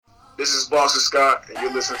This is Boston Scott, and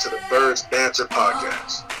you're listening to the Birds Banter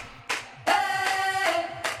Podcast.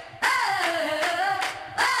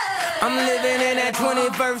 I'm living in that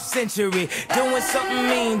 21st century, doing something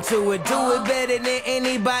mean to it. Do it better than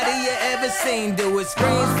anybody you ever seen do it.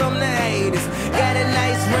 Screams from the haters, got a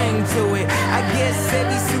nice ring to it. I guess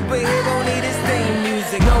every superhero need his theme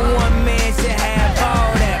music. No one man should have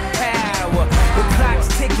all that power. The clock's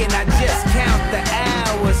ticking, I just count the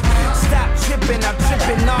hours. Stop tripping, I'm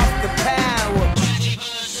tripping off the power.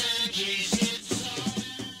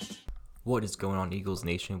 What is going on, Eagles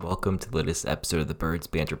Nation? Welcome to the latest episode of the Birds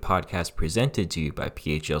Banter Podcast, presented to you by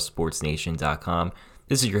PHLSportsNation.com.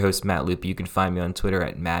 This is your host, Matt Loopy. You can find me on Twitter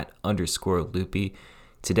at Matt_Loopy.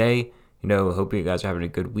 Today, hope you guys are having a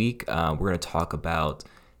good week. We're going to talk about,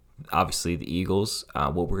 obviously, the Eagles,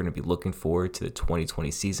 what we're going to be looking forward to the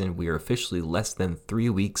 2020 season. We are officially less than 3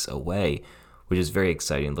 weeks away, which is very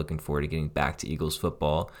exciting. Looking forward to getting back to Eagles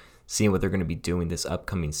football, seeing what they're going to be doing this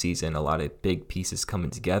upcoming season. A lot of big pieces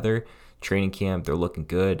coming together. Training camp, they're looking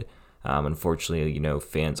good. Unfortunately,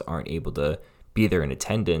 fans aren't able to be there in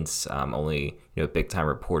attendance. Only, big-time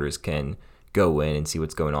reporters can go in and see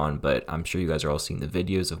what's going on. But I'm sure you guys are all seeing the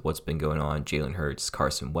videos of what's been going on. Jalen Hurts,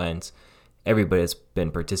 Carson Wentz, everybody that's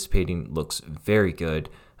been participating looks very good.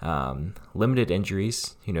 Limited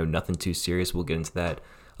injuries, nothing too serious. We'll get into that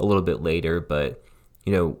a little bit later. But,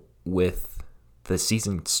 with the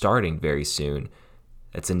season starting very soon,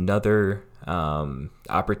 it's another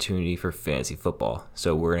opportunity for fantasy football.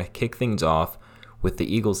 So we're going to kick things off with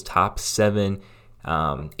the Eagles' top 7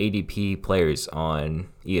 ADP players on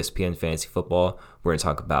ESPN Fantasy Football. We're going to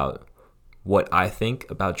talk about what I think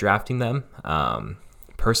about drafting them.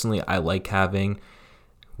 Personally, I like having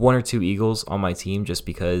 1 or 2 Eagles on my team just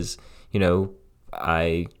because,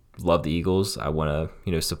 I love the Eagles. I want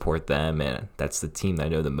to, support them, and that's the team that I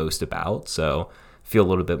know the most about. So I feel a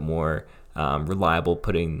little bit more reliable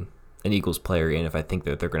putting an Eagles player in if I think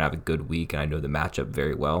that they're going to have a good week and I know the matchup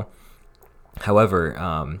very well.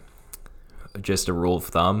 However, just a rule of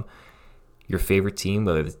thumb, your favorite team,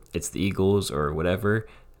 whether it's the Eagles or whatever,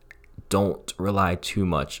 don't rely too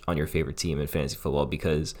much on your favorite team in fantasy football,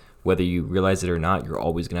 because whether you realize it or not, you're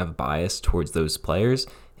always going to have a bias towards those players,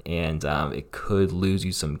 and it could lose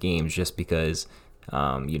you some games just because,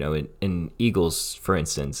 in Eagles, for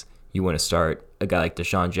instance, you want to start a guy like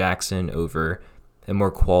Deshaun Jackson over a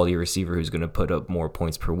more quality receiver who's going to put up more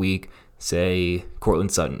points per week, say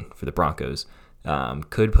Cortland Sutton for the Broncos.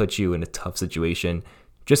 Could put you in a tough situation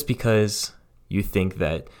just because you think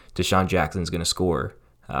that Deshaun Jackson is going to score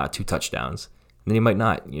 2 touchdowns. And then he might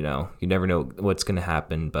not, you never know what's going to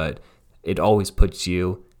happen, but it always puts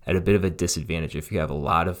you at a bit of a disadvantage if you have a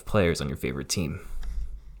lot of players on your favorite team.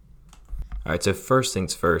 All right, so first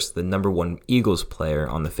things first, the number 1 Eagles player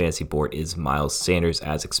on the fantasy board is Miles Sanders,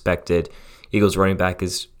 as expected. Eagles running back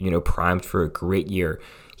is, primed for a great year.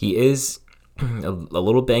 He is a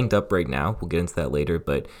little banged up right now. We'll get into that later,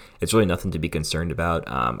 but it's really nothing to be concerned about.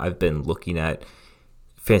 I've been looking at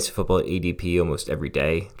fantasy football ADP almost every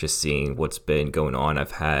day, just seeing what's been going on.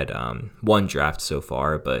 I've had 1 draft so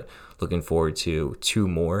far, but looking forward to 2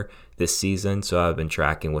 more this season. So I've been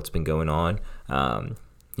tracking what's been going on.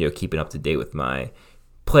 Keeping up to date with my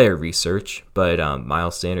player research. But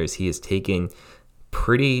Miles Sanders, he has taken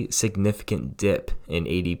pretty significant dip in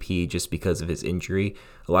ADP just because of his injury.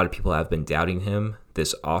 A lot of people have been doubting him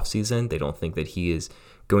this offseason. They don't think that he is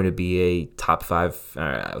going to be a top 5,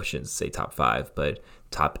 I shouldn't say top 5, but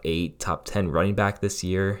top 8, top 10 running back this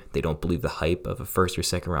year. They don't believe the hype of a first or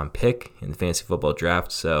second round pick in the fantasy football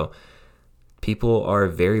draft. So people are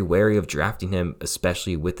very wary of drafting him,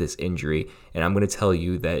 especially with this injury. And I'm going to tell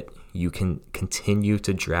you that you can continue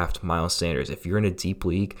to draft Miles Sanders. If you're in a deep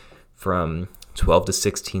league from 12 to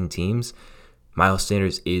 16 teams, Miles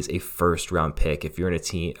Sanders is a first-round pick. If you're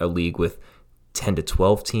in a league with 10 to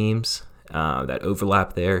 12 teams that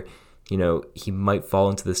overlap there, he might fall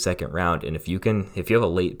into the second round. And if you have a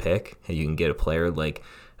late pick and you can get a player like,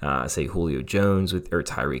 say, Julio Jones or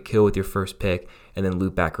Tyreek Hill with your first pick, and then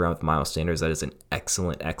loop back around with Miles Sanders, that is an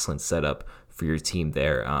excellent setup for your team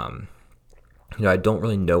there. I don't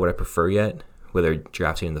really know what I prefer yet, whether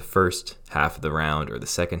drafting in the first half of the round or the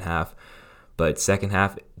second half. But second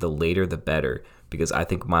half, the later the better, because I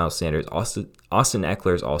think Miles Sanders, Austin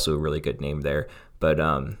Eckler is also a really good name there. But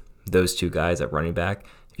those 2 guys at running back,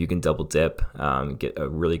 if you can double dip, get a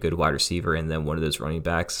really good wide receiver, and then one of those running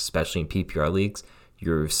backs, especially in PPR leagues,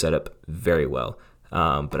 you're set up very well.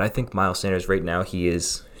 But I think Miles Sanders right now, he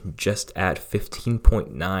is just at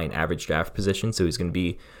 15.9 average draft position, so he's going to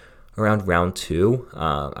be around round 2.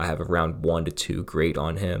 I have a round 1 to 2 grade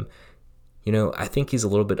on him. I think he's a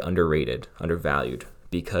little bit underrated, undervalued.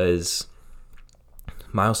 because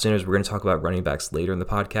Miles Sanders, we're going to talk about running backs later in the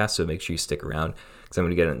podcast, so make sure you stick around because I'm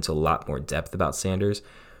going to get into a lot more depth about Sanders.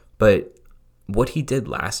 But what he did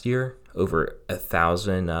last year, over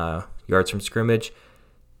 1,000 yards from scrimmage,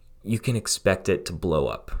 you can expect it to blow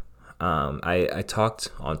up. I talked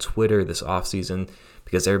on Twitter this offseason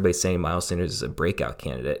because everybody's saying Miles Sanders is a breakout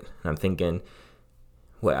candidate. And I'm thinking,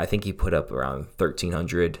 I think he put up around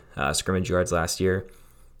 1,300 scrimmage yards last year.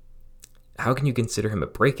 How can you consider him a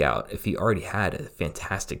breakout if he already had a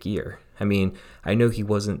fantastic year? I mean, I know he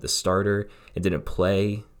wasn't the starter and didn't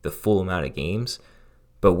play the full amount of games,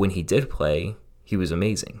 but when he did play, he was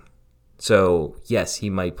amazing. So, yes, he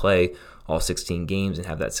might play all 16 games and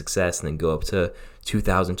have that success and then go up to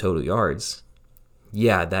 2,000 total yards.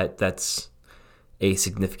 Yeah, that's a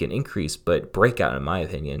significant increase, but breakout, in my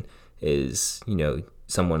opinion, is,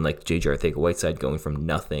 someone like J.J. Arcega-Whiteside going from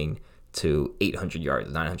nothing to 800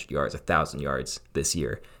 yards, 900 yards, 1,000 yards this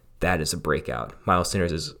year. That is a breakout. Miles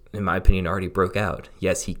Sanders is, in my opinion, already broke out.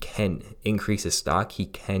 Yes, he can increase his stock. He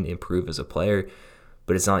can improve as a player,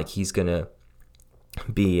 but it's not like he's going to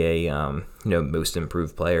be a most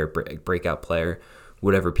improved player, breakout player,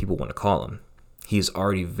 whatever people want to call him. He's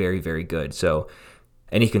already very, very good. So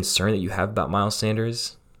any concern that you have about Miles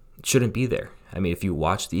Sanders shouldn't be there. I mean, if you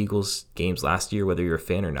watch the Eagles games last year, whether you're a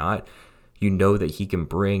fan or not, you know that he can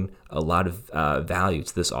bring a lot of value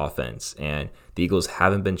to this offense. And the Eagles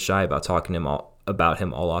haven't been shy about talking about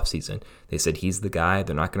him all offseason. They said he's the guy.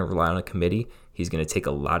 They're not going to rely on a committee. He's going to take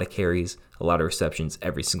a lot of carries, a lot of receptions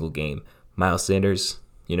every single game. Miles Sanders,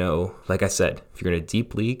 like I said, if you're in a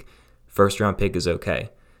deep league, first-round pick is okay.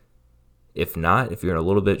 If not, if you're in a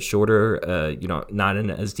little bit shorter, not in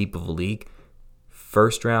as deep of a league,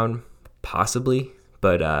 first round, possibly,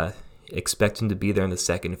 but expect him to be there in the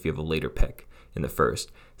second if you have a later pick in the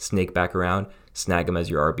first. Snake back around, snag him as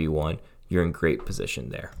your RB1. You're in great position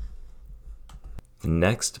there. The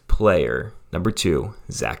next player, number 2,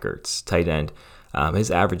 Zach Ertz, tight end.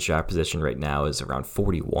 His average draft position right now is around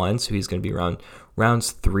 41, so he's going to be around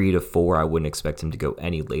rounds 3 to 4. I wouldn't expect him to go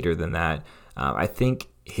any later than that. I think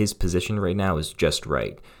his position right now is just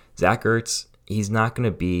right. Zach Ertz, he's not going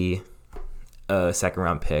to be a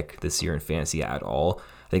second-round pick this year in fantasy at all.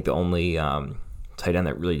 I think the only tight end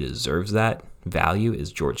that really deserves that value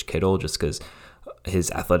is George Kittle, just because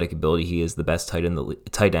his athletic ability. He is the best tight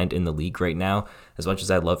end in the league right now. As much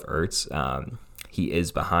as I love Ertz, he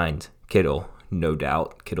is behind Kittle, no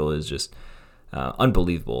doubt. Kittle is just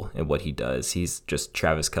unbelievable in what he does. He's just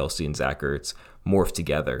Travis Kelce and Zach Ertz morphed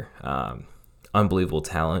together. Unbelievable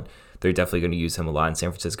talent. They're definitely going to use him a lot in San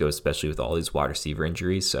Francisco, especially with all these wide receiver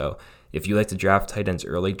injuries. So if you like to draft tight ends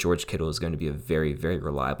early, George Kittle is going to be a very, very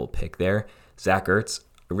reliable pick there. Zach Ertz,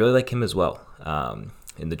 I really like him as well.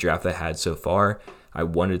 In the draft I had so far, I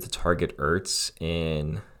wanted to target Ertz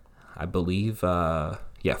in, I believe,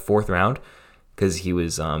 4th round, because he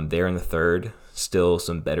was there in the 3rd. Still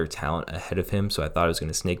some better talent ahead of him, so I thought it was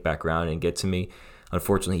going to snake back around and get to me.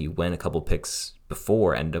 Unfortunately, he went a couple picks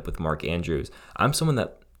before, ended up with Mark Andrews. I'm someone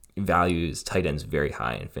that values tight ends very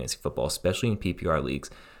high in fantasy football, especially in PPR leagues.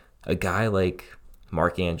 A guy like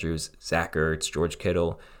Mark Andrews, Zach Ertz, George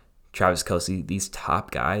Kittle, Travis Kelce, these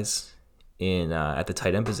top guys in at the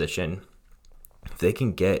tight end position, if they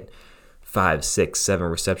can get 5, 6, 7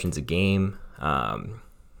 receptions a game,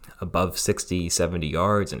 above 60, 70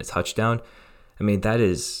 yards and a touchdown, I mean, that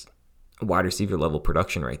is wide receiver level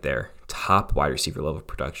production right there. Top wide receiver level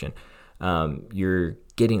production. You're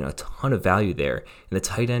getting a ton of value there, and the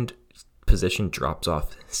tight end position drops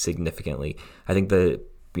off significantly. I think the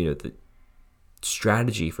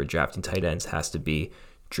strategy for drafting tight ends has to be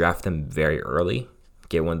draft them very early,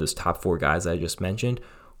 get one of those top 4 guys I just mentioned,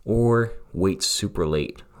 or wait super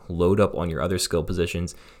late, load up on your other skill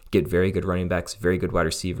positions, get very good running backs, very good wide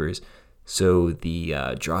receivers, so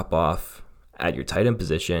the drop off at your tight end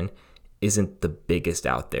position isn't the biggest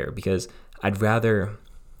out there, because I'd rather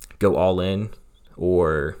go all in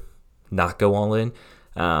or not go all in,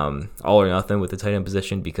 all or nothing with the tight end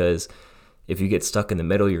position, because if you get stuck in the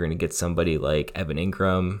middle, you're going to get somebody like Evan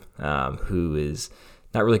Ingram, who is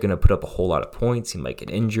not really going to put up a whole lot of points. He might get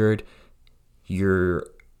injured. You're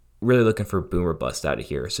really looking for boom or bust out of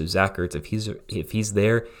here. So Zach Ertz, if he's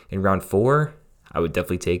there in round 4, I would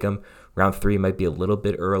definitely take him. Round 3 might be a little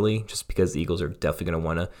bit early, just because the Eagles are definitely going to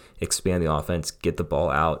want to expand the offense, get the ball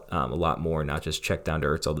out a lot more, not just check down to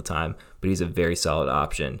Ertz all the time. But he's a very solid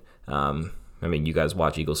option. You guys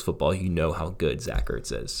watch Eagles football, you know how good Zach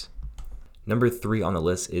Ertz is. Number 3 on the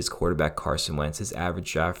list is quarterback Carson Wentz. His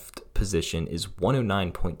average draft position is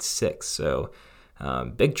 109.6, so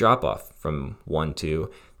big drop off from 1, 2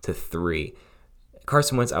 to 3.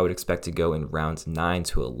 Carson Wentz, I would expect to go in rounds 9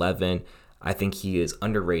 to 11. I think he is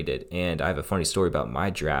underrated, and I have a funny story about my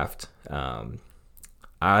draft.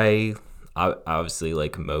 I obviously,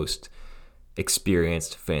 like most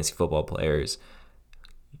experienced fantasy football players,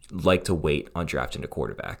 like to wait on drafting a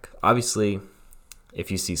quarterback. Obviously,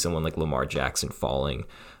 if you see someone like Lamar Jackson falling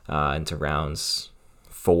into round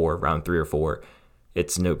 3 or 4,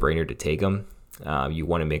 it's no brainer to take him. You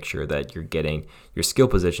want to make sure that you're getting your skill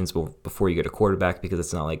positions before you get a quarterback, because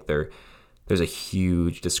it's not like there's a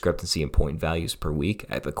huge discrepancy in point values per week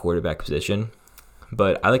at the quarterback position.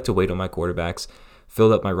 But I like to wait on my quarterbacks.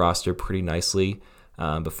 Filled up my roster pretty nicely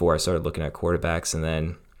before I started looking at quarterbacks, and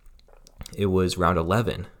then it was round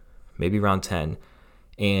 11, maybe round 10,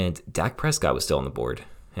 and Dak Prescott was still on the board.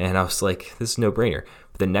 And I was like, this is no brainer.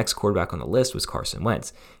 But the next quarterback on the list was Carson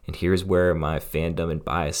Wentz. And here's where my fandom and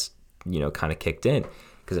bias, kind of kicked in.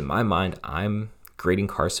 Because in my mind, I'm grading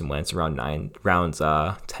Carson Wentz around rounds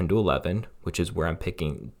 10 to 11, which is where I'm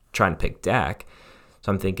trying to pick Dak.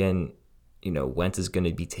 So I'm thinking, Wentz is going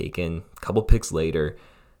to be taken a couple picks later.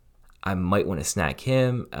 I might want to snag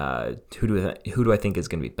him. Who do I think is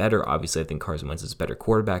going to be better? Obviously, I think Carson Wentz is a better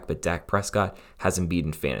quarterback, but Dak Prescott hasn't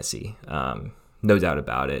beaten fantasy. No doubt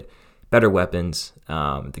about it. Better weapons.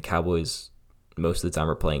 The Cowboys, most of the time,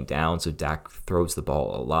 are playing down, so Dak throws the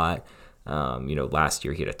ball a lot. Last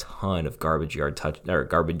year he had a ton of garbage yards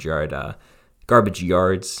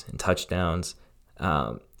and touchdowns.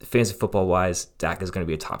 Fantasy football wise, Dak is going to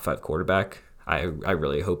be a top 5 quarterback. I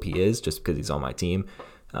really hope he is, just because he's on my team.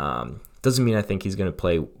 Doesn't mean I think he's going to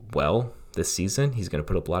play well this season. He's going to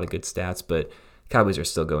put up a lot of good stats, but Cowboys are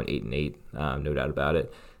still going 8-8, no doubt about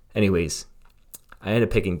it. Anyways, I ended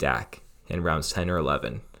up picking Dak in rounds 10 or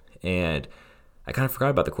 11, and I kind of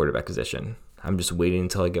forgot about the quarterback position. I'm just waiting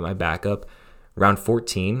until I get my backup. Round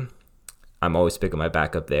 14, I'm always picking my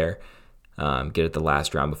backup there. Get it the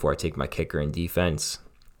last round before I take my kicker and defense.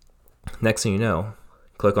 Next thing you know,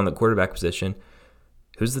 click on the quarterback position.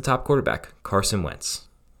 Who's the top quarterback? Carson Wentz.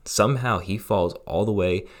 Somehow he falls all the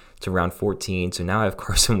way to round 14. So now I have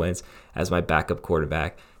Carson Wentz as my backup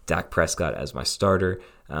quarterback, Dak Prescott as my starter.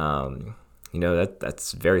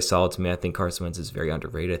 That's very solid to me. I think Carson Wentz is very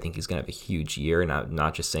underrated. I think he's going to have a huge year, and I'm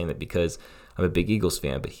not just saying that because I'm a big Eagles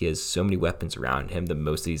fan, but he has so many weapons around him, the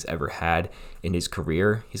most that he's ever had in his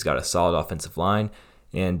career. He's got a solid offensive line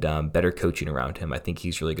and better coaching around him. I think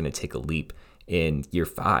he's really going to take a leap in year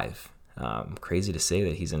 5. Crazy to say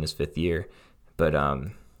that he's in his 5th year, but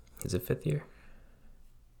is it 5th year?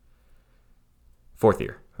 4th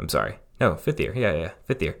year. I'm sorry. No, 5th year. Yeah,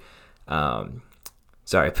 5th year.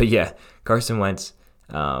 Sorry, but yeah, Carson Wentz,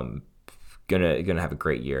 gonna have a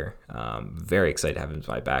great year. Very excited to have him as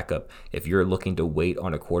my backup. If you're looking to wait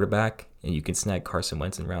on a quarterback and you can snag Carson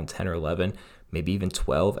Wentz in round 10 or 11, maybe even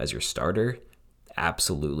 12 as your starter,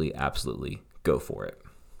 absolutely go for it.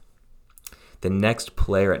 The next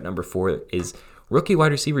player at number 4 is rookie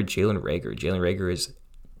wide receiver Jalen Reagor. Jalen Reagor's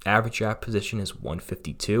average draft position is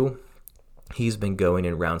 152. He's been going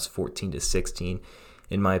in rounds 14 to 16.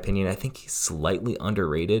 In my opinion, I think he's slightly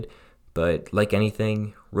underrated, but like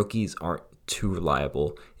anything, rookies aren't too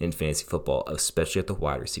reliable in fantasy football, especially at the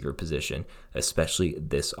wide receiver position, especially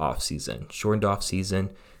this offseason. Shortened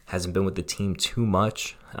offseason, hasn't been with the team too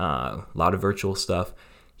much, a lot of virtual stuff.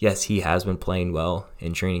 Yes, he has been playing well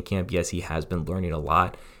in training camp. Yes, he has been learning a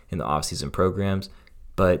lot in the offseason programs,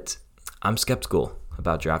 but I'm skeptical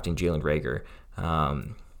about drafting Jalen Reagor.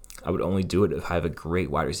 I would only do it if I have a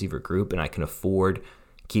great wide receiver group and I can afford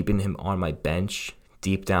keeping him on my bench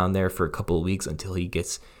deep down there for a couple of weeks until he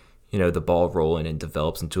gets, the ball rolling and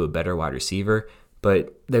develops into a better wide receiver.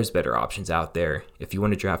 But there's better options out there. If you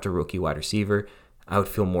want to draft a rookie wide receiver, I would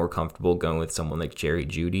feel more comfortable going with someone like Jerry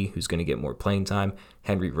Jeudy, who's going to get more playing time.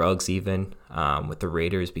 Henry Ruggs even with the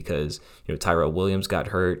Raiders, because Tyrell Williams got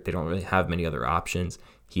hurt. They don't really have many other options.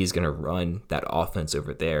 He's going to run that offense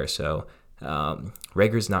over there. So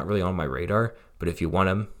Reagor's not really on my radar, but if you want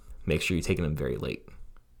him, make sure you're taking him very late.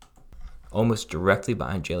 Almost directly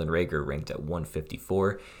behind Jalen Reagor, ranked at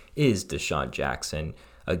 154, is Deshaun Jackson.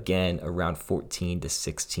 Again, around 14 to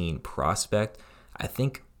 16 prospect. I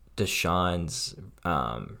think Deshaun's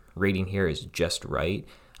rating here is just right.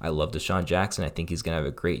 I love Deshaun Jackson. I think he's going to have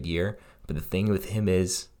a great year. But the thing with him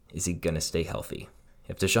is he going to stay healthy?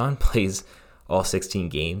 If Deshaun plays all 16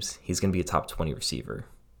 games, he's going to be a top 20 receiver.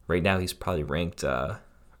 Right now, he's probably ranked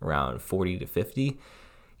around 40 to 50.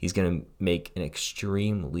 He's going to make an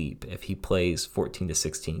extreme leap if he plays 14 to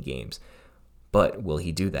 16 games. But will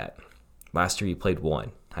he do that? Last year, he played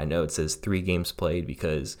 1. I know it says 3 games played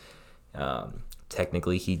because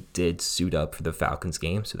technically he did suit up for the Falcons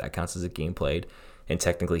game, so that counts as a game played. And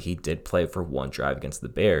technically he did play for one drive against the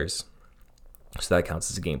Bears, so that counts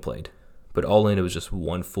as a game played. But all in, it was just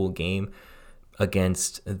one full game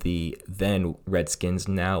against the then Redskins,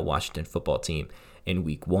 now Washington football team in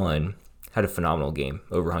week 1. Had a phenomenal game,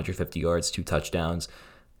 over 150 yards, 2 touchdowns,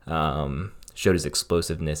 showed his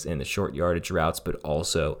explosiveness in the short yardage routes, but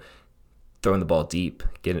also throwing the ball deep,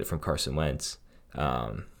 getting it from Carson Wentz.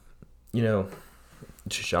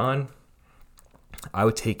 Deshaun, I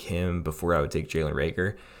would take him before I would take Jalen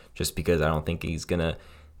Reagor, just because I don't think he's going to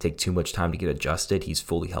take too much time to get adjusted. He's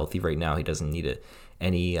fully healthy right now. He doesn't need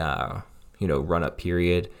any run-up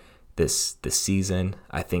period this season.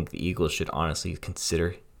 I think the Eagles should honestly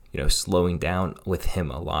consider slowing down with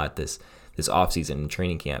him a lot this offseason in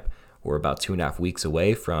training camp. We're about 2.5 weeks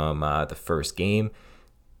away from the first game.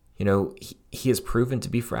 He has proven to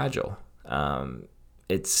be fragile.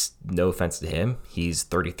 It's no offense to him. He's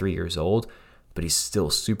 33 years old, but he's still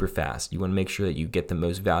super fast. You want to make sure that you get the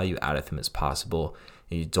most value out of him as possible,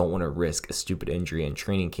 and you don't want to risk a stupid injury in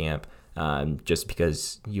training camp just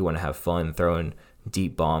because you want to have fun throwing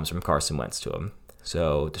deep bombs from Carson Wentz to him.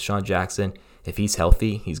 So Deshaun Jackson, if he's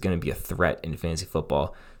healthy, he's going to be a threat in fantasy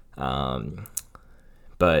football.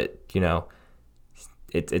 But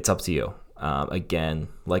it's up to you. Again,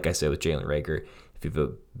 like I said with Jalen Reagor, if you have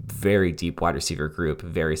a very deep wide receiver group,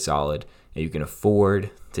 very solid, and you can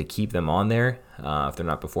afford to keep them on there if they're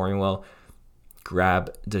not performing well,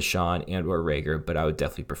 grab Deshaun and or Reagor, but I would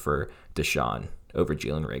definitely prefer Deshaun over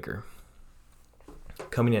Jalen Reagor.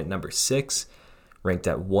 Coming in at number 6, ranked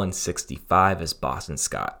at 165, is Boston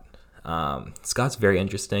Scott. Scott's very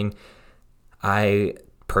interesting. I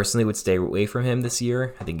personally would stay away from him this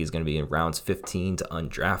year. I think he's going to be in rounds 15 to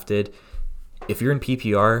undrafted. If you're in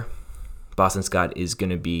PPR, Boston Scott is going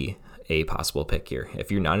to be a possible pick here.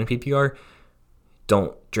 If you're not in PPR,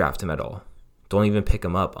 don't draft him at all. Don't even pick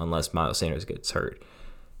him up unless Miles Sanders gets hurt.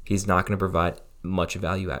 He's not going to provide much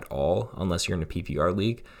value at all unless you're in a PPR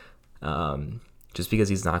league, just because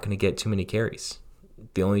he's not going to get too many carries.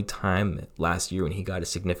 The only time last year when he got a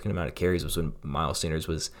significant amount of carries was when Miles Sanders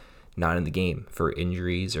was not in the game for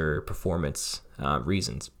injuries or performance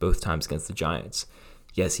reasons, both times against the Giants.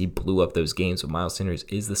 Yes, he blew up those games, but Miles Sanders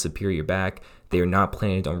is the superior back. They are not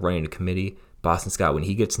planning on running a committee. Boston Scott, when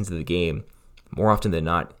he gets into the game, more often than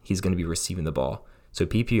not, he's going to be receiving the ball. So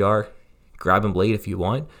PPR, grab him late if you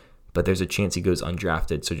want, but there's a chance he goes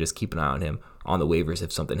undrafted, so just keep an eye on him on the waivers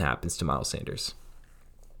if something happens to Miles Sanders.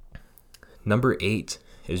 Number 8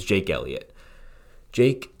 is Jake Elliott.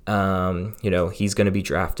 Jake, he's going to be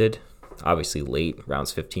drafted, obviously late,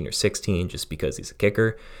 rounds 15 or 16, just because he's a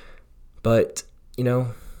kicker. But,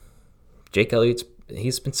 Jake Elliott,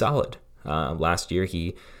 he's been solid. Last year,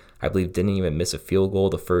 he, I believe, didn't even miss a field goal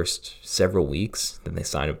the first several weeks. Then they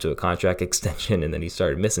signed him to a contract extension, and then he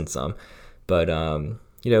started missing some. But,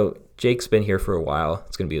 Jake's been here for a while.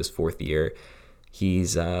 It's going to be his 4th year.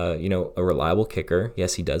 He's, a reliable kicker.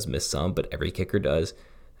 Yes, he does miss some, but every kicker does.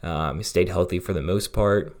 He stayed healthy for the most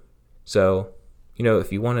part. So,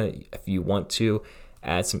 if you want to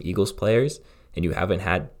add some Eagles players and you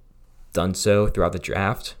haven't done so throughout the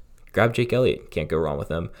draft, grab Jake Elliott. Can't go wrong with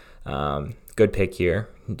him. Good pick here.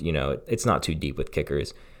 It's not too deep with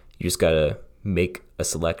kickers. You just got to make a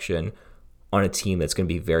selection on a team that's going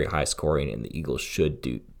to be very high scoring, and the Eagles should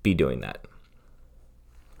be doing that.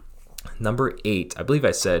 Number 8, I believe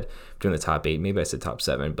I said during the top 8, maybe I said top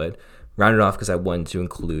 7, but rounded off because I wanted to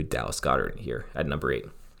include Dallas Goedert here at number 8.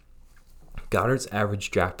 Goddard's average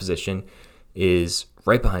draft position is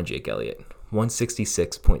right behind Jake Elliott,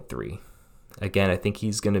 166.3. Again, I think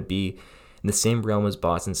he's going to be in the same realm as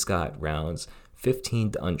Boston Scott, rounds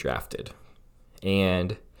 15 to undrafted.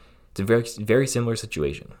 And it's a very, very similar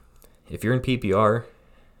situation. If you're in PPR,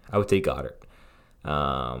 I would take Goddard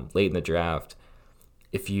late in the draft.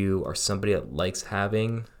 If you are somebody that likes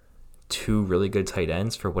having 2 really good tight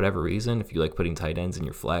ends for whatever reason, if you like putting tight ends in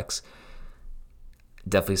your flex,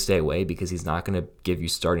 definitely stay away because he's not going to give you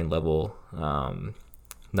starting level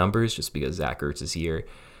numbers just because Zach Ertz is here.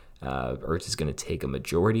 Ertz is going to take a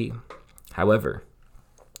majority. However,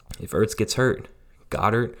 if Ertz gets hurt,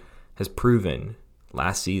 Goddard has proven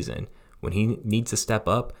last season when he needs to step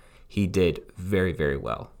up, he did very, very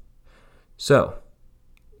well. So,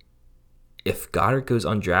 if Goddard goes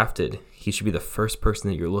undrafted, he should be the first person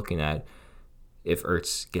that you're looking at if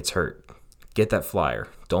Ertz gets hurt. Get that flyer.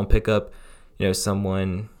 Don't pick up,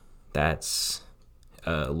 someone that's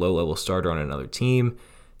a low-level starter on another team.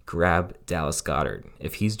 Grab Dallas Goedert.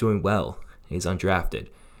 If he's doing well, he's undrafted,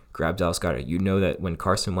 grab Dallas Goedert. You know that when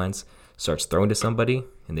Carson Wentz starts throwing to somebody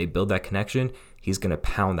and they build that connection, he's going to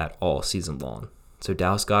pound that all season long. So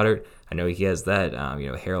Dallas Goedert, I know he has that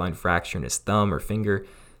hairline fracture in his thumb or finger.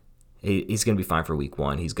 He's going to be fine for week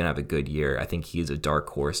 1. He's going to have a good year. I think he is a dark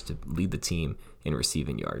horse to lead the team in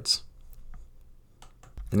receiving yards.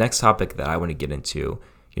 The next topic that I want to get into,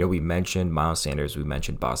 we mentioned Miles Sanders, we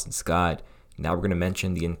mentioned Boston Scott. Now we're going to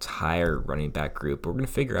mention the entire running back group. We're going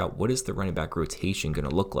to figure out what is the running back rotation going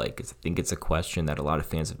to look like. I think it's a question that a lot of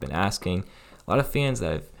fans have been asking. A lot of fans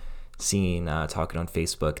that I've seen talking on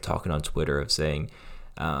Facebook, talking on Twitter of saying,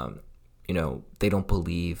 they don't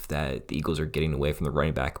believe that the Eagles are getting away from the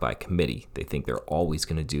running back by committee. They think they're always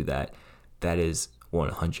going to do that. That is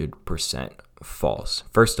 100% false.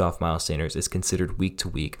 First off, Miles Sanders is considered week to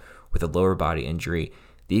week with a lower body injury.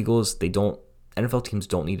 The Eagles, NFL teams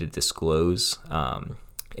don't need to disclose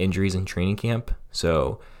injuries in training camp.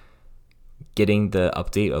 So getting the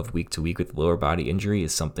update of week to week with lower body injury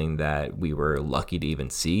is something that we were lucky to even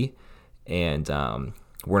see. And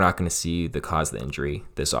we're not going to see the cause of the injury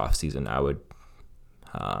this offseason.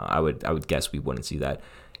 I would guess we wouldn't see that.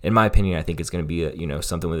 In my opinion, I think it's going to be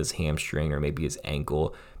something with his hamstring or maybe his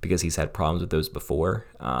ankle, because he's had problems with those before.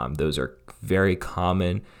 Those are very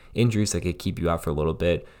common injuries that could keep you out for a little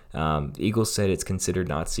bit. The Eagles said it's considered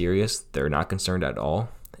not serious. They're not concerned at all,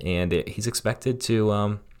 and he's expected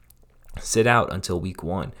to sit out until week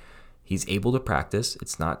 1. He's able to practice.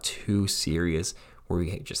 It's not too serious where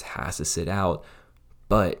he just has to sit out,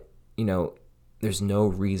 but there's no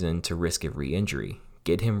reason to risk a re-injury.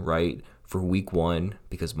 Get him right for week 1,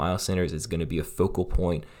 because Miles Sanders is going to be a focal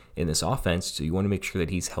point in this offense. So you want to make sure that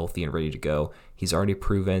he's healthy and ready to go. He's already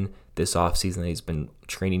proven this offseason that he's been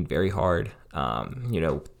training very hard.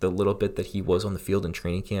 The little bit that he was on the field in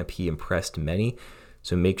training camp, he impressed many.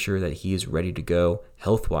 So make sure that he is ready to go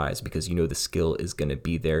health-wise, because the skill is going to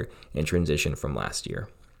be there in transition from last year.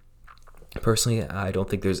 Personally, I don't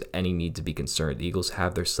think there's any need to be concerned. The Eagles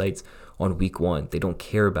have their sights on week 1. They don't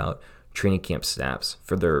care about training camp snaps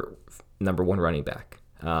for their number 1 running back.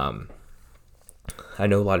 I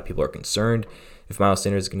know a lot of people are concerned if Miles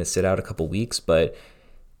Sanders is going to sit out a couple weeks, but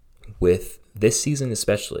with this season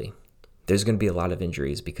especially, there's going to be a lot of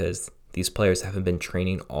injuries because these players haven't been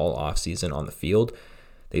training all offseason on the field.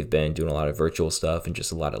 They've been doing a lot of virtual stuff and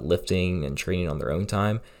just a lot of lifting and training on their own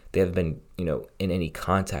time. They haven't been, in any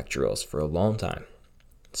contact drills for a long time.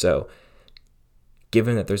 So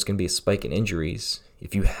given that there's going to be a spike in injuries,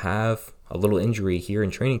 if you have a little injury here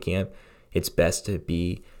in training camp, it's best to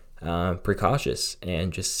be precautious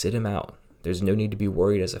and just sit him out. There's no need to be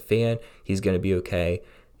worried as a fan. He's going to be okay.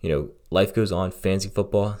 Life goes on. Fantasy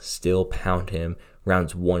football, still pound him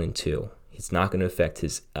rounds 1 and 2. It's not going to affect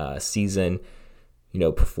his season,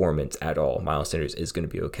 performance at all. Miles Sanders is going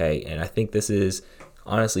to be okay. And I think this is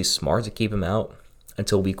honestly smart to keep him out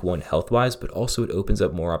until week 1 health-wise, but also it opens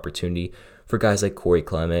up more opportunity for guys like Corey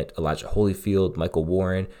Clement, Elijah Holyfield, Michael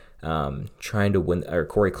Warren, trying to win. Or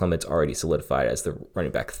Corey Clement's already solidified as the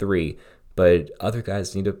running back 3, but other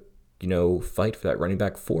guys need to, fight for that running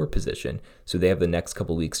back 4 position. So they have the next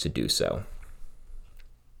couple weeks to do so.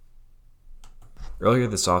 Earlier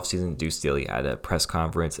this offseason, Deuce Staley had a press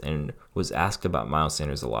conference and was asked about Miles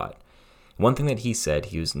Sanders a lot. One thing that he said,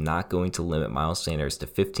 he was not going to limit Miles Sanders to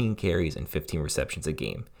 15 carries and 15 receptions a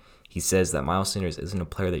game. He says that Miles Sanders isn't a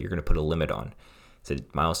player that you're going to put a limit on. He said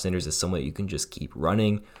Miles Sanders is someone that you can just keep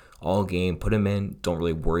running all game, put him in, don't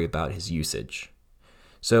really worry about his usage.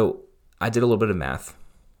 So I did a little bit of math.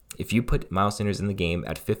 If you put Miles Sanders in the game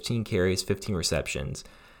at 15 carries, 15 receptions,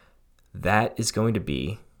 that is going to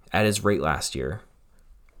be, at his rate last year,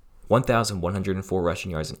 1,104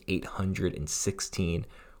 rushing yards and 816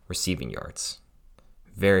 receiving yards.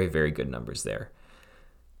 Very, very good numbers there.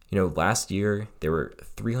 Last year, there were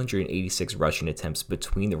 386 rushing attempts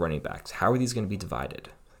between the running backs. How are these going to be divided?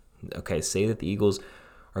 Okay, say that the Eagles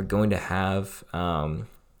are going to have,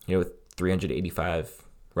 385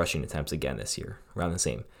 rushing attempts again this year, around the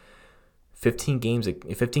same. 15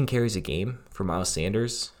 carries a game for Miles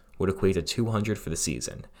Sanders would equate to 200 for the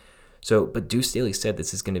season. So, but Deuce Staley said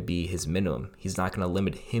this is going to be his minimum. He's not going to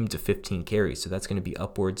limit him to 15 carries, so that's going to be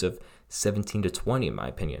upwards of 17 to 20 in my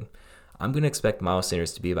opinion. I'm going to expect Miles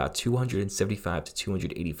Sanders to be about 275 to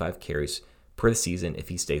 285 carries per season if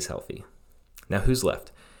he stays healthy. Now, who's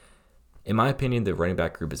left? In my opinion, the running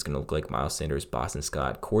back group is going to look like Miles Sanders, Boston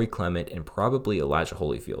Scott, Corey Clement, and probably Elijah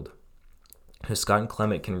Holyfield. Scott and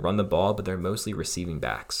Clement can run the ball, but they're mostly receiving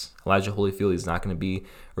backs. Elijah Holyfield is not going to be a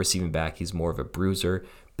receiving back. He's more of a bruiser,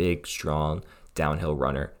 big, strong, downhill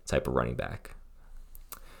runner type of running back.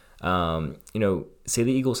 Say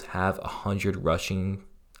the Eagles have 100 rushing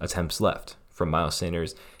attempts left from Miles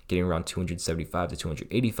Sanders getting around 275 to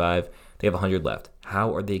 285. They have 100 left.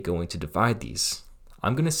 How are they going to divide these?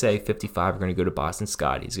 I'm going to say 55 are going to go to Boston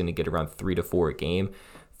Scott. He's going to get around 3 to 4 a game,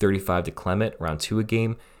 35 to Clement, around 2 a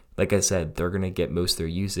game. Like I said, they're going to get most of their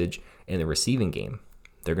usage in the receiving game.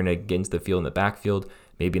 They're going to get into the field in the backfield,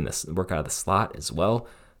 maybe work out of the slot as well,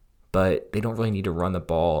 but they don't really need to run the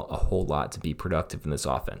ball a whole lot to be productive in this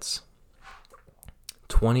offense.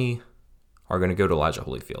 20 are going to go to Elijah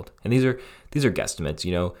Holyfield. And these are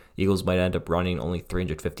guesstimates. Eagles might end up running only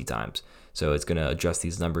 350 times. So it's going to adjust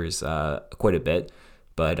these numbers quite a bit.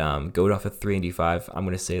 But going off of 385, I'm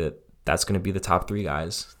going to say that's going to be the top 3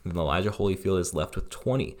 guys. And Elijah Holyfield is left with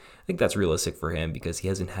 20. I think that's realistic for him because he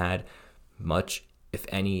hasn't had much, if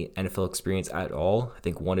any, NFL experience at all. I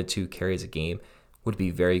think 1 to 2 carries a game would be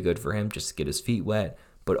very good for him just to get his feet wet,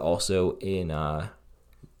 but also in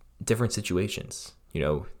different situations.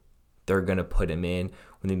 They're going to put him in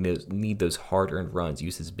when they need those hard-earned runs,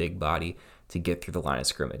 use his big body to get through the line of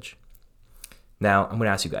scrimmage. Now, I'm going to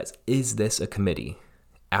ask you guys, is this a committee?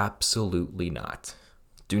 Absolutely not.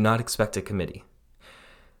 Do not expect a committee.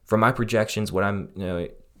 From my projections, what I'm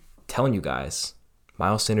telling you guys,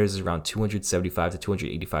 Miles Sanders is around 275 to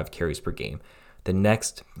 285 carries per game. The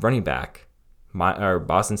next running back,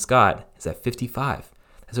 Boston Scott, is at 55.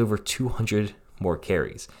 That's over 200 more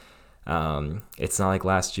carries. It's not like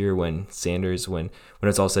last year when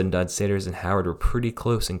it's all said and done, Sanders and Howard were pretty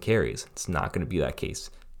close in carries. It's not going to be that case.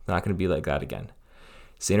 It's not going to be like that again.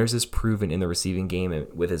 Sanders has proven in the receiving game,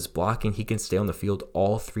 and with his blocking, he can stay on the field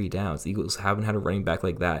all 3 downs. The Eagles haven't had a running back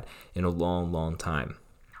like that in a long, long time.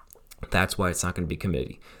 That's why it's not going to be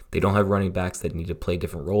committee. They don't have running backs that need to play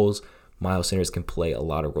different roles. Miles Sanders can play a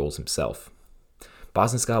lot of roles himself.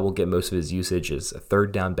 Boston Scott will get most of his usage as a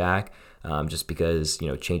 3rd down back, just because,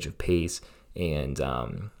 change of pace and,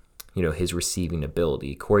 his receiving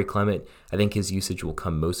ability. Corey Clement, I think his usage will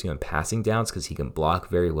come mostly on passing downs because he can block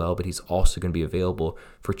very well, but he's also going to be available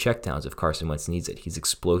for checkdowns if Carson Wentz needs it. He's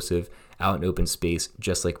explosive, out in open space,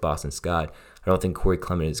 just like Boston Scott. I don't think Corey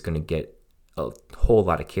Clement is going to get a whole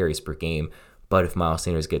lot of carries per game, but if Miles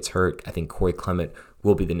Sanders gets hurt, I think Corey Clement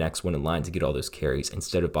will be the next one in line to get all those carries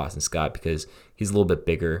instead of Boston Scott because he's a little bit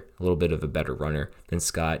bigger, a little bit of a better runner than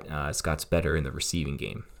Scott. Scott's better in the receiving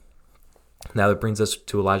game. Now that brings us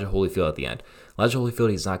to Elijah Holyfield at the end. Elijah Holyfield,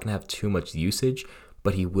 he's not going to have too much usage,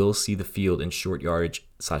 but he will see the field in short yardage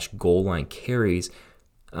 / goal line carries.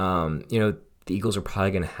 The Eagles are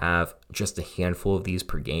probably going to have just a handful of these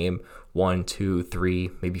per game, 1, 2, 3,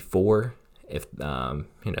 maybe 4, if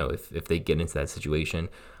they get into that situation.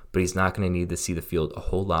 But he's not going to need to see the field a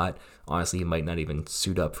whole lot. Honestly, he might not even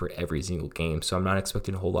suit up for every single game, so I'm not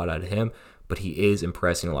expecting a whole lot out of him, but he is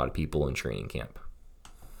impressing a lot of people in training camp.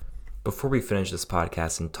 Before we finish this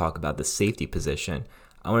podcast and talk about the safety position,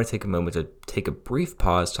 I want to take a moment to take a brief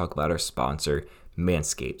pause to talk about our sponsor,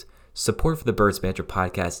 Manscaped. Support for the Birds Banter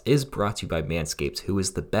podcast is brought to you by Manscaped, who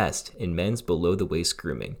is the best in men's below-the-waist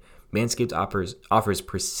grooming. Manscaped offers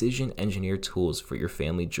precision-engineered tools for your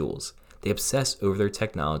family jewels. They obsess over their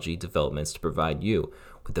technology developments to provide you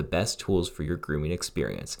with the best tools for your grooming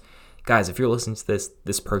experience. Guys, if you're listening to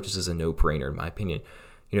this purchase is a no-brainer in my opinion.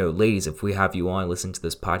 Ladies, if we have you on, listen to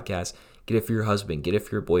this podcast, get it for your husband, get it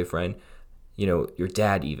for your boyfriend, your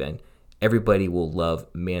dad even. Everybody will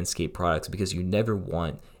love Manscaped products because you never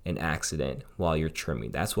want an accident while you're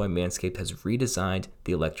trimming. That's why Manscaped has redesigned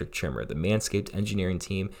the electric trimmer. The Manscaped engineering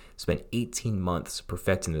team spent 18 months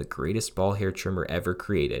perfecting the greatest ball hair trimmer ever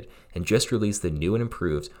created and just released the new and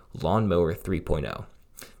improved Lawnmower 3.0.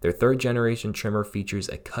 Their 3rd generation trimmer features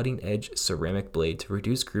a cutting-edge ceramic blade to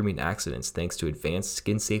reduce grooming accidents thanks to advanced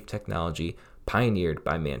skin-safe technology pioneered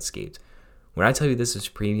by Manscaped. When I tell you this is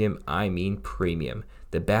premium, I mean premium.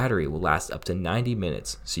 The battery will last up to 90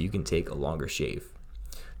 minutes, so you can take a longer shave.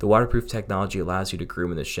 The waterproof technology allows you to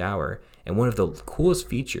groom in the shower, and one of the coolest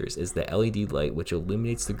features is the LED light, which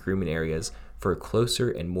illuminates the grooming areas for a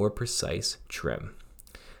closer and more precise trim.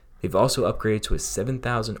 They've also upgraded to a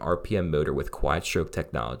 7,000 RPM motor with quiet stroke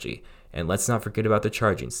technology. And let's not forget about the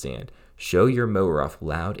charging stand. Show your mower off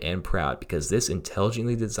loud and proud because this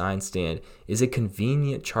intelligently designed stand is a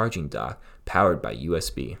convenient charging dock powered by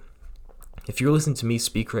USB. If you're listening to me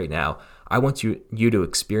speak right now, I want you to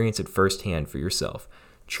experience it firsthand for yourself.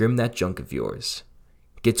 Trim that junk of yours.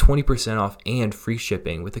 Get 20% off and free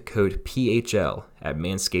shipping with the code PHL at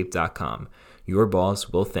manscaped.com. Your boss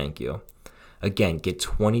will thank you. Again, get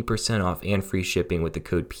 20% off and free shipping with the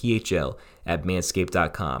code PHL at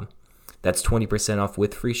manscaped.com. That's 20% off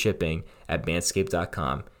with free shipping at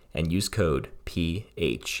manscaped.com and use code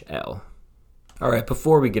PHL. All right,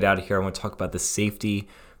 before we get out of here, I want to talk about the safety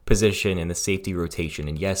position and the safety rotation.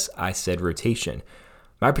 And yes, I said rotation.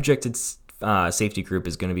 My projected safety group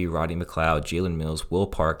is going to be Roddy McLeod, Jalen Mills, Will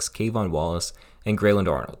Parks, Kayvon Wallace, and Grayland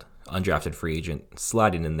Arnold, undrafted free agent,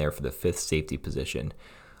 sliding in there for the 5th safety position.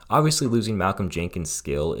 Obviously, losing Malcolm Jenkins'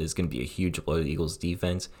 skill is going to be a huge blow to the Eagles'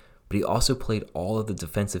 defense, but he also played all of the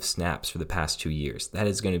defensive snaps for the past 2 years. That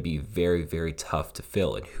is going to be very, very tough to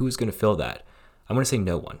fill. And who's going to fill that? I'm going to say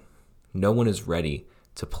no one. No one is ready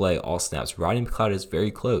to play all snaps. Roddy McLeod is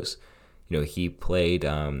very close. He played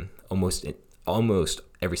almost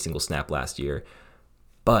every single snap last year.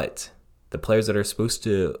 But the players that are supposed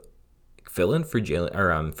to fill in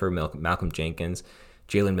for Malcolm Jenkins,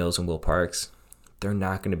 Jalen Mills, and Will Parks, they're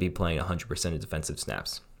not going to be playing 100% of defensive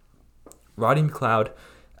snaps. Roddy McLeod,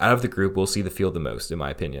 out of the group, will see the field the most, in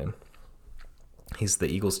my opinion. He's the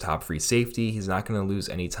Eagles' top free safety. He's not going to lose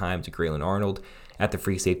any time to Grayland Arnold at the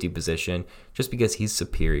free safety position just because he's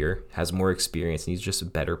superior, has more experience, and he's just a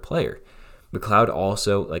better player. McLeod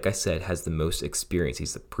also, like I said, has the most experience.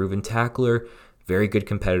 He's the proven tackler, very good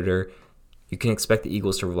competitor. You can expect the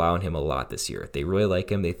Eagles to rely on him a lot this year. They really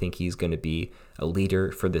like him. They think he's going to be a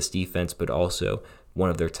leader for this defense, but also one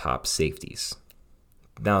of their top safeties.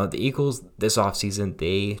 Now, the Eagles this offseason,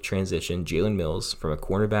 they transitioned Jalen Mills from a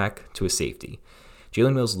cornerback to a safety.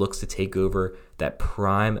 Jalen Mills looks to take over that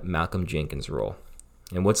prime Malcolm Jenkins role.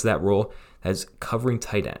 And what's that role? That's covering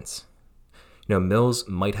tight ends. Mills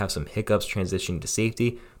might have some hiccups transitioning to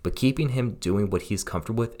safety, but keeping him doing what he's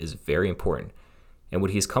comfortable with is very important. And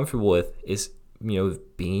what he's comfortable with is,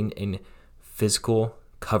 being in physical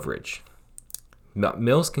coverage.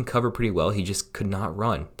 Mills can cover pretty well. He just could not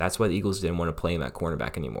run. That's why the Eagles didn't want to play him at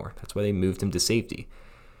cornerback anymore. That's why they moved him to safety.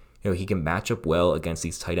 He can match up well against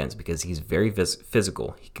these tight ends because he's very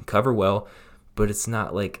physical. He can cover well, but it's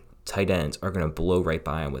not like tight ends are going to blow right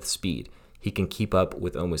by him with speed. He can keep up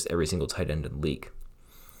with almost every single tight end in the league.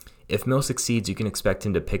 If Mills succeeds, you can expect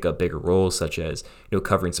him to pick up bigger roles such as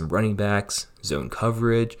covering some running backs, zone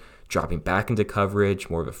coverage, dropping back into coverage,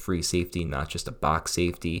 more of a free safety, not just a box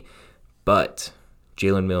safety. But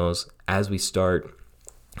Jalen Mills, as we start,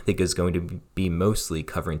 I think is going to be mostly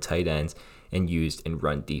covering tight ends and used in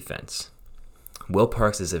run defense. Will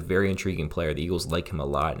Parks is a very intriguing player. The Eagles like him a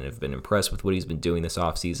lot and have been impressed with what he's been doing this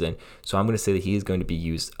offseason, so I'm going to say that he is going to be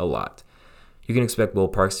used a lot. You can expect Will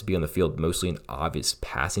Parks to be on the field mostly in obvious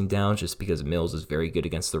passing downs just because Mills is very good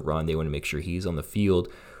against the run. They want to make sure he's on the field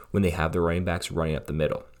when they have the running backs running up the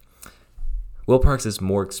middle. Will Parks has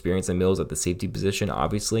more experience than Mills at the safety position,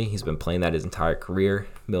 obviously. He's been playing that his entire career.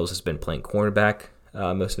 Mills has been playing cornerback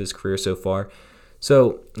most of his career so far.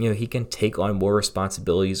 So, he can take on more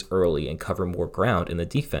responsibilities early and cover more ground in the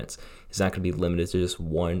defense. He's not going to be limited to just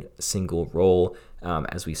one single role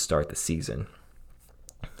as we start the season.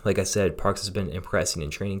 Like I said, Parks has been impressing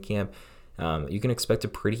in training camp. You can expect a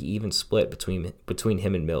pretty even split between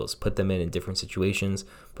him and Mills. Put them in different situations,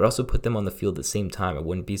 but also put them on the field at the same time. I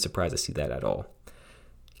wouldn't be surprised to see that at all.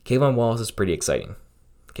 Kayvon Wallace is pretty exciting.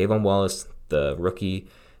 Kayvon Wallace, the rookie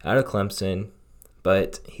out of Clemson,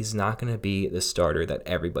 but he's not going to be the starter that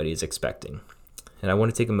everybody is expecting. And I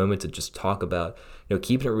want to take a moment to just talk about,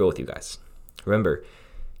 keeping it real with you guys. Remember,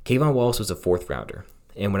 Kayvon Wallace was a 4th rounder,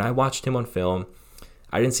 and when I watched him on film,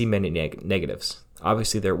 I didn't see many negatives.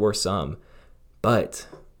 Obviously, there were some, but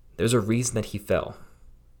there's a reason that he fell.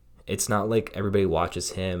 It's not like everybody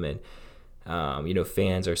watches him and,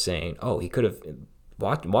 fans are saying, oh, he could have,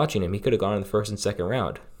 watching him, he could have gone in the 1st and 2nd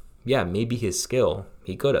round. Yeah, maybe his skill,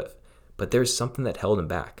 he could have, but there's something that held him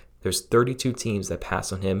back. There's 32 teams that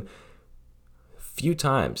passed on him few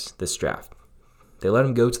times this draft. They let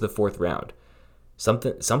him go to the 4th round.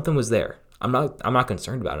 Something was there. I'm not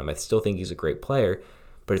concerned about him. I still think he's a great player,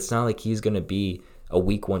 but it's not like he's going to be a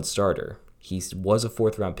week 1 starter. He was a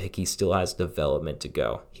 4th round pick. He still has development to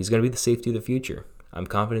go. He's going to be the safety of the future. I'm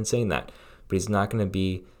confident saying that, but he's not going to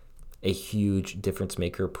be a huge difference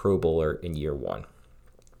maker, Pro Bowler in year 1.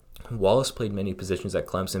 Wallace played many positions at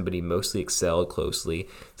Clemson, but he mostly excelled closely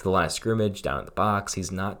to the line of scrimmage, down in the box.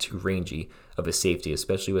 He's not too rangy of a safety,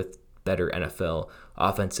 especially with better NFL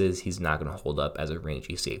offenses. He's not going to hold up as a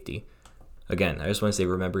rangy safety. Again, I just want to say,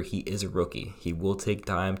 remember, he is a rookie. He will take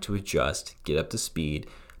time to adjust, get up to speed.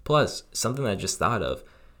 Plus, something that I just thought of,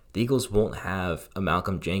 the Eagles won't have a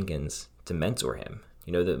Malcolm Jenkins to mentor him.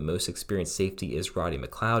 The most experienced safety is Roddy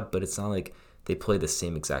McLeod, but it's not like they play the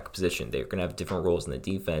same exact position. They're going to have different roles in the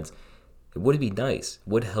defense. It would be nice. It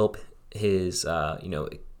would help his,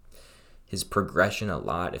 his progression a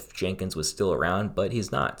lot if Jenkins was still around, but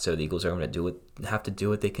he's not. So the Eagles are going to have to do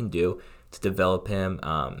what they can do to develop him.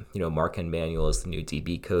 Mark Manuel is the new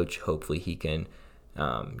DB coach. Hopefully he can,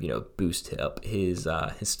 boost up his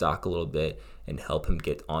stock a little bit and help him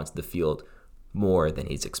get onto the field more than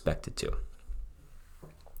he's expected to.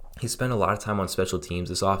 He spent a lot of time on special teams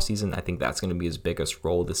this offseason. I think that's going to be his biggest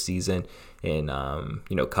role this season in,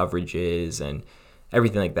 coverages and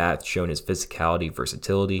everything like that, showing his physicality,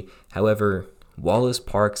 versatility. However, Wallace,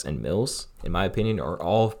 Parks, and Mills, in my opinion, are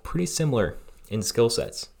all pretty similar in skill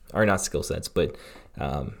sets. Or not skill sets, but,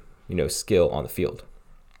 skill on the field.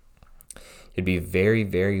 It'd be very,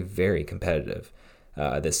 very, very competitive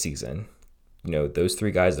this season. Those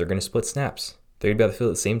three guys, they're going to split snaps. They're going to be on the field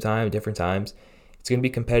at the same time, different times. It's going to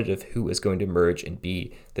be competitive who is going to emerge and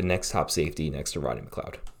be the next top safety next to Rodney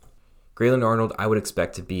McLeod. Grayland Arnold, I would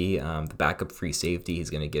expect to be the backup free safety.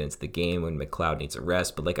 He's going to get into the game when McLeod needs a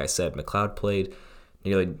rest. But like I said, McLeod played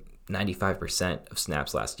nearly 95% of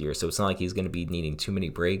snaps last year. So it's not like he's going to be needing too many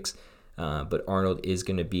breaks. But Arnold is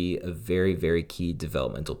going to be a very, very key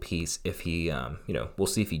developmental piece if he, we'll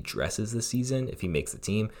see if he dresses this season, if he makes the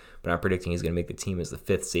team. But I'm predicting he's going to make the team as the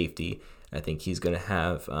fifth safety. I think he's going to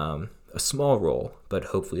have a small role, but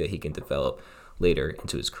hopefully that he can develop later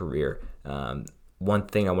into his career. One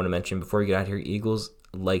thing I want to mention before we get out of here, Eagles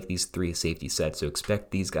like these three safety sets, so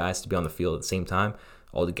expect these guys to be on the field at the same time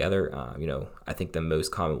all together. I think the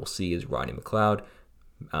most common we'll see is Rodney McLeod,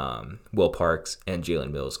 Will Parks, and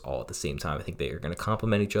Jalen Mills all at the same time. I think they are going to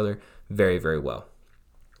complement each other very, very well.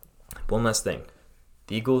 One last thing.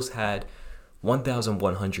 The Eagles had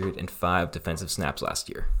 1,105 defensive snaps last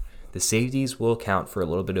year. The safeties will account for a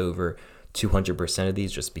little bit over 200% of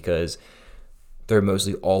these just because they're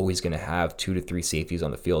mostly always going to have 2 to 3 safeties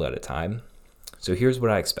on the field at a time. So here's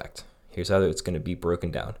what I expect. Here's how it's going to be broken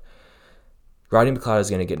down. Rodney McLeod is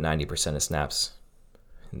going to get 90% of snaps.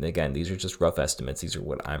 And again, these are just rough estimates. These are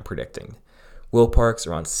what I'm predicting. Will Parks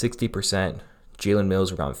around 60%, Jalen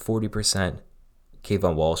Mills around 40%,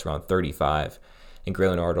 Kayvon Wallace around 35%, and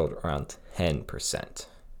Grayland Arnold around 10%.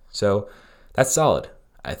 So that's solid.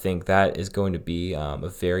 I think that is going to be a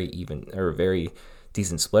very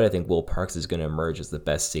decent split. I think Will Parks is going to emerge as the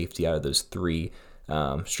best safety out of those three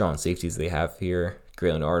strong safeties they have here.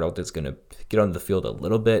 Grayland Arnold is going to get on the field a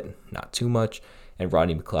little bit, not too much, and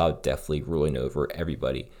Rodney McLeod definitely ruling over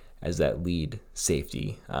everybody as that lead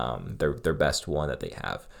safety, their best one that they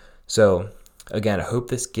have. So again, I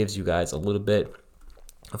hope this gives you guys a little bit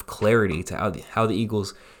of clarity to how the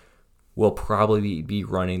Eagles will probably be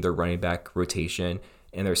running their running back rotation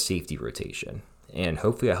and their safety rotation. And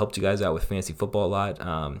hopefully I helped you guys out with fantasy football a lot.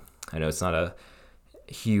 I know it's not a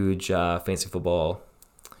huge fantasy football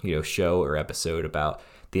show or episode about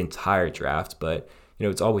the entire draft, but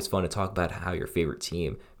it's always fun to talk about how your favorite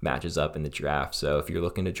team matches up in the draft. So if you're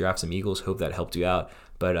looking to draft some Eagles, hope that helped you out.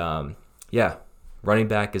 But running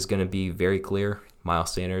back is going to be very clear.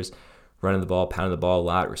 Miles Sanders running the ball, pounding the ball a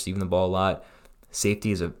lot, receiving the ball a lot.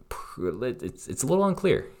 Safety is it's a little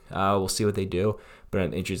unclear. We'll see what they do, but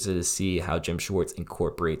I'm interested to see how Jim Schwartz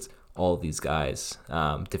incorporates all of these guys,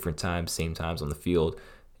 different times, same times on the field,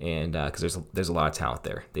 and because there's a lot of talent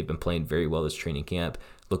there. They've been playing very well this training camp.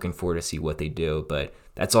 Looking forward to see what they do, but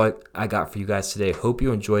that's all I got for you guys today. Hope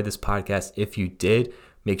you enjoyed this podcast. If you did,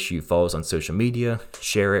 make sure you follow us on social media,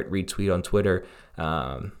 share it, retweet on Twitter,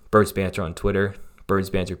 Birds Banter on Twitter, Birds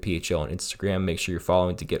Banter PHL on Instagram. Make sure you're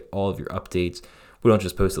following to get all of your updates. We don't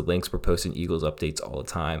just post the links, we're posting Eagles updates all the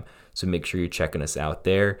time. So make sure you're checking us out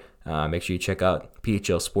there. Make sure you check out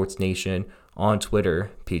PHL Sports Nation on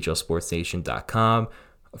Twitter, phlsportsnation.com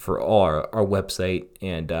for all our website.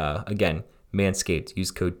 And again, Manscaped,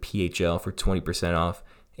 use code PHL for 20% off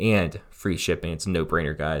and free shipping. It's a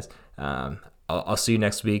no-brainer, guys. I'll see you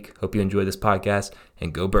next week. Hope you enjoy this podcast,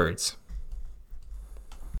 and go Birds.